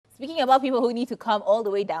Speaking about people who need to come all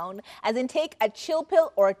the way down, as in take a chill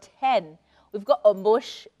pill or 10, we've got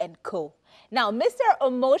Omosh and co. Now, Mr.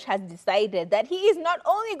 Omosh has decided that he is not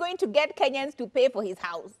only going to get Kenyans to pay for his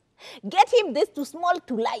house, get him this to small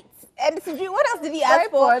to lights. And what else did he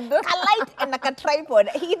ask for? A light and like a tripod.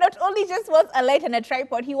 He not only just wants a light and a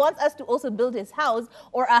tripod, he wants us to also build his house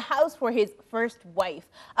or a house for his first wife.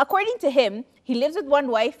 According to him, he lives with one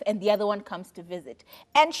wife and the other one comes to visit.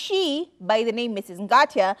 And she, by the name Mrs.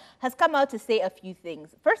 Ngatia, has come out to say a few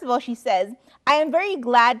things. First of all, she says, I am very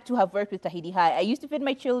glad to have worked with Tahidi High. I used to feed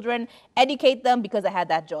my children, educate them because I had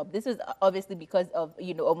that job. This is obviously because of,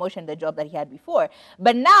 Omosh and the job that he had before.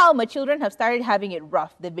 But now my children have started having it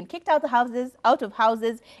rough. They've been kicked out of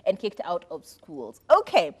houses and kicked out of schools.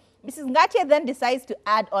 Okay. Mrs. Ngatia then decides to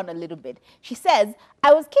add on a little bit. She says,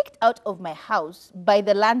 I was kicked out of my house by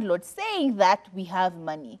the landlord saying that we have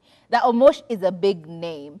money, that Omosh is a big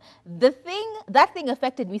name. That thing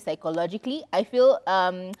affected me psychologically. I feel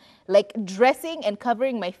like dressing and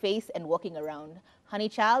covering my face and walking around. Honey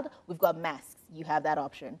child, we've got masks. You have that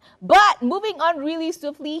option. But moving on really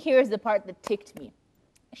swiftly, here's the part that ticked me.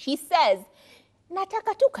 She says,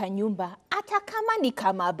 nataka tu kanyumba, ata kama ni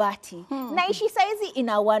kamabati. Naishi saizi in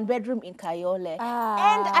a 1-bedroom in Kayole. And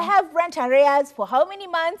I have rent arrears for how many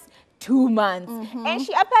months? 2 months. And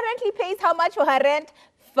she apparently pays how much for her rent?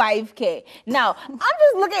 5K. Now, I'm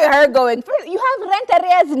just looking at her going, first, you have rent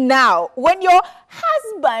arrears now when your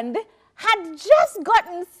husband had just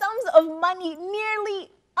gotten sums of money,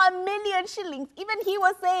 nearly 1 million shillings. Even he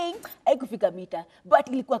was saying, "Aikufika mita, but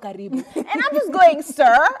ilikuwa karibu." And I'm just going,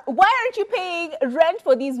 sir, why aren't you paying rent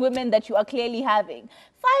for these women that you are clearly having?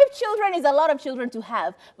 5 children is a lot of children to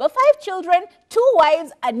have, but 5 children, 2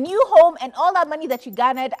 wives, a new home, and all that money that you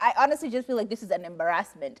garnered, I honestly just feel like this is an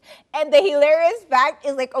embarrassment. And the hilarious fact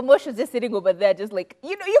is like Omosh was just sitting over there, just like,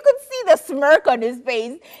 you could see the smirk on his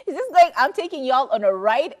face. He's just like, I'm taking y'all on a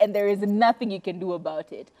ride, and there is nothing you can do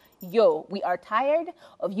about it. Yo, we are tired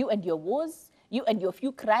of you and your woes, you and your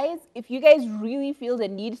few cries. If you guys really feel the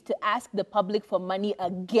need to ask the public for money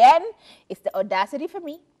again, it's the audacity for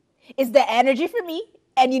me, it's the energy for me,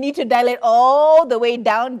 and you need to dial it all the way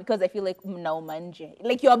down because I feel like, no manje.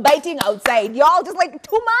 Like you're biting outside. Y'all just like,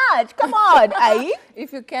 too much. Come on, aye?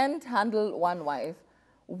 If you can't handle one wife,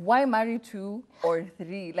 why marry 2 or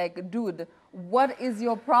 3? Like, dude, what is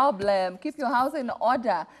your problem? Keep your house in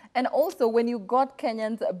order. And also, when you got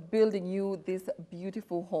Kenyans building you this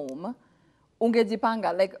beautiful home,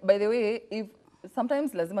 ungejipanga, like, by the way, if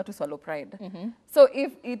sometimes lazima to swallow pride. So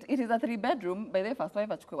if it is a 3-bedroom, by the way, first wife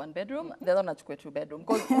achukue 1 bedroom, the other one achukue 2 bedroom.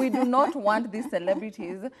 Because we do not want these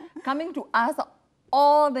celebrities coming to us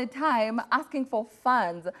all the time, asking for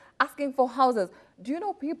funds, asking for houses. Do you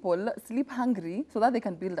know people sleep hungry so that they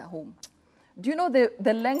can build a home? Do you know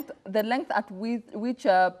the length at which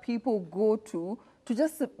people go to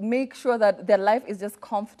just make sure that their life is just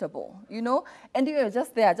comfortable, And you're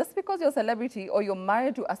just there. Just because you're a celebrity or you're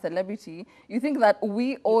married to a celebrity, you think that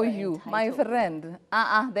we owe you, my friend.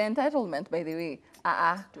 The entitlement, by the way.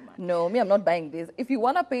 No, me, I'm not buying this. If you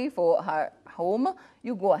want to pay for her home,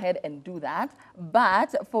 you go ahead and do that.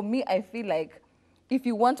 But for me, I feel like if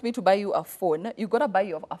you want me to buy you a phone, you got to buy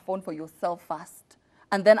you a phone for yourself first.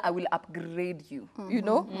 And then I will upgrade you,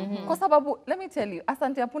 Because let me tell you,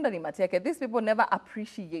 asante apunda ni mateke. These people never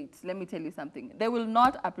appreciate. Let me tell you something. They will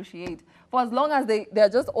not appreciate. For as long as they're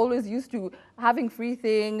just always used to having free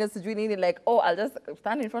things, really like, oh, I'll just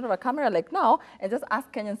stand in front of a camera like now and just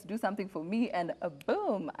ask Kenyans to do something for me and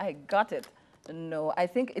boom, I got it. No, I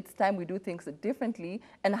think it's time we do things differently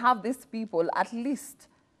and have these people at least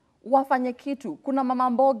wafanye kitu. Kuna mama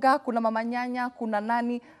mboga, kuna mama nyanya, kuna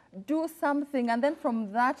nani. Do something, and then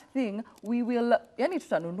from that thing, we will, yani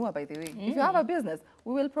tutanunua, by the way. If you have a business,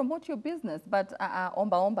 we will promote your business, but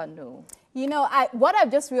omba, no. What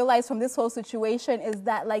I've just realized from this whole situation is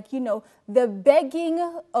that, the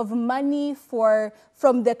begging of money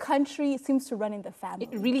from the country seems to run in the family.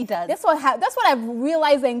 It really does. That's what I've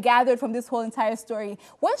realized and gathered from this whole entire story.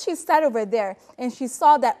 Once she sat over there and she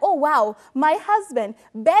saw that, oh, wow, my husband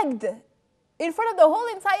begged in front of the whole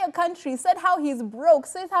entire country, said how he's broke,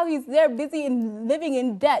 said how he's there busy living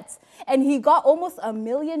in debt, and he got almost 1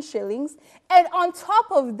 million shillings. And on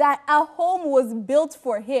top of that, a home was built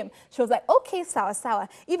for him. She was like, okay, sawa sawa.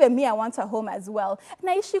 Even me, I want a home as well.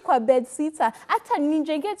 Naishi kwa bed sita. Ata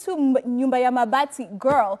ninjenge tu nyumba ya mabati.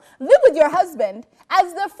 Girl, live with your husband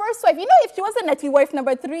as the first wife. If she wasn't at wife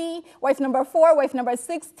number 3, wife number 4, wife number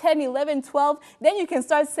 6, 10, 11, 12, then you can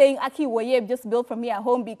start saying, Aki Woyeb just built for me a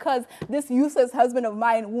home because this useless husband of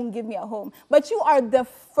mine won't give me a home. But you are the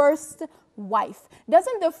first wife.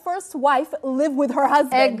 Doesn't the first wife live with her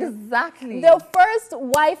husband? Exactly. The first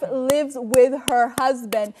wife lives with her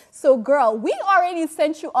husband. So girl, we already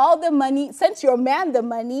sent you all the money, sent your man the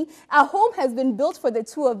money. A home has been built for the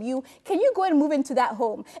two of you. Can you go and move into that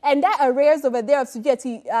home? And that arrears over there of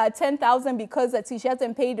Sujeti 10,000 because she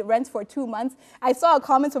hasn't paid rent for 2 months. I saw a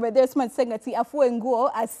comment over there, someone saying that Afu Nguo,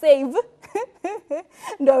 I save.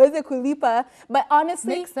 No, it's a kulipa. But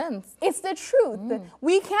honestly, Makes sense. it's the truth.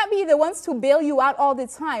 We can't be the ones to bail you out all the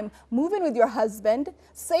time. Move in with your husband,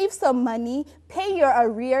 save some money, pay your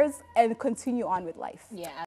arrears, and continue on with life. Yeah.